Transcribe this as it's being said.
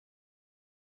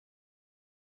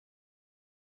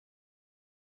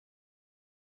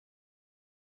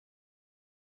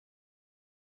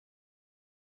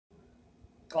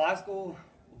Glasgow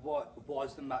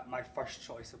was my first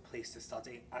choice of place to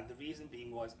study, and the reason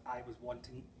being was I was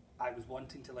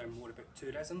wanting to learn more about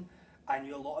tourism. I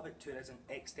knew a lot about tourism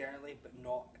externally, but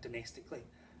not domestically.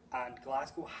 And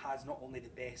Glasgow has not only the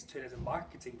best tourism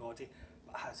marketing body,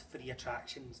 but has free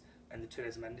attractions in the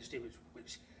tourism industry,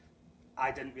 which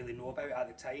I didn't really know about at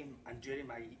the time. And during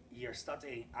my year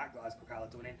studying at Glasgow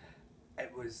Caledonian,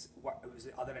 it was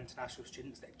the other international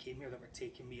students that came here that were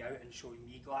taking me out and showing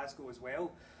me Glasgow as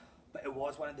well. But it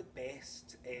was one of the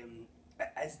best. It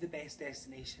is the best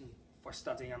destination for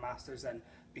studying a masters in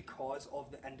because of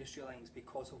the industry links,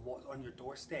 because of what's on your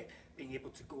doorstep. Being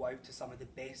able to go out to some of the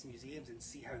best museums and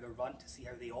see how they're run, to see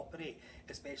how they operate,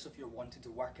 especially if you're wanting to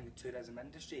work in the tourism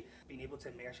industry. Being able to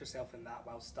immerse yourself in that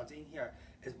while studying here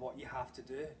is what you have to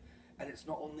do. And it's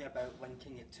not only about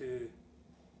linking it to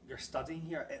you're studying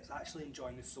here, it's actually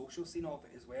enjoying the social scene of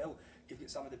it as well. You've got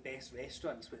some of the best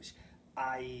restaurants, which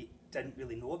I didn't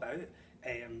really know about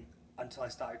until I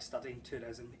started studying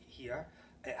tourism here.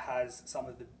 It has some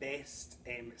of the best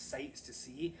sights to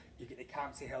see. You get the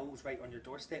Campsie Hills right on your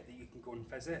doorstep that you can go and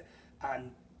visit,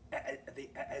 and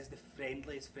it is the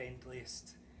friendliest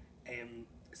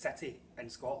city in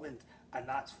Scotland, and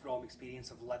that's from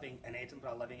experience of living in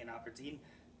Edinburgh, living in Aberdeen.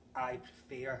 I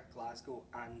prefer Glasgow,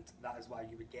 and that is why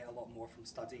you would get a lot more from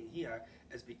studying here,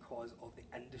 is because of the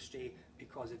industry,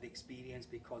 because of the experience,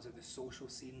 because of the social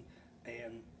scene.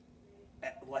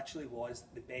 It literally was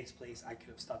the best place I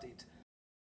could have studied